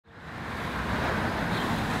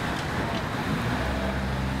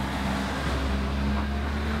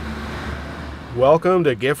Welcome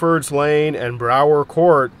to Giffords Lane and Brower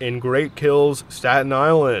Court in Great Kills, Staten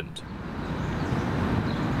Island.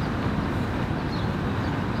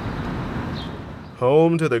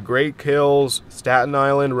 Home to the Great Kills Staten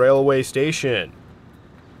Island Railway Station.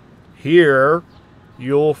 Here,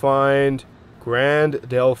 you'll find Grand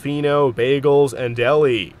Delfino Bagels and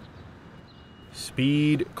Deli,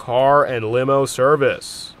 speed car and limo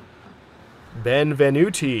service,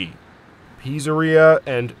 Benvenuti, Pizzeria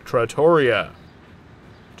and Trattoria,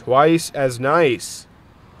 Twice as Nice,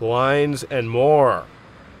 blinds and more,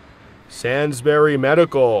 Sansbury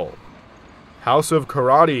Medical,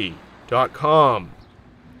 houseofkarate.com,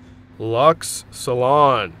 Luxe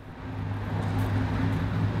Salon,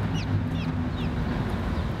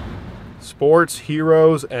 Sports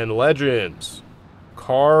Heroes and Legends,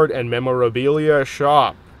 card and memorabilia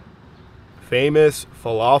shop, famous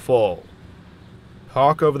falafel,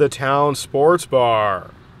 talk of the town Sportsbar,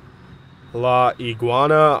 La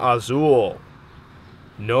Iguana Azul,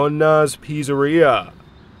 Nonna's Pizzeria,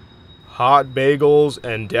 hot bagels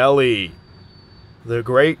and deli, the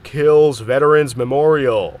Great Kills Veterans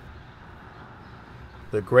Memorial,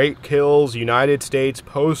 the Great Kills United States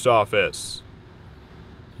Post Office,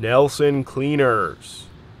 Nelson Cleaners,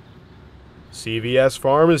 CVS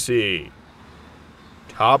Pharmacy,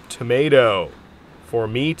 Top Tomato for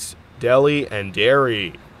meats, deli, and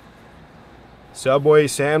dairy, Subway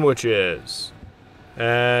sandwiches,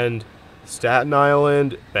 and Staten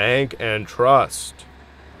Island Bank and Trust.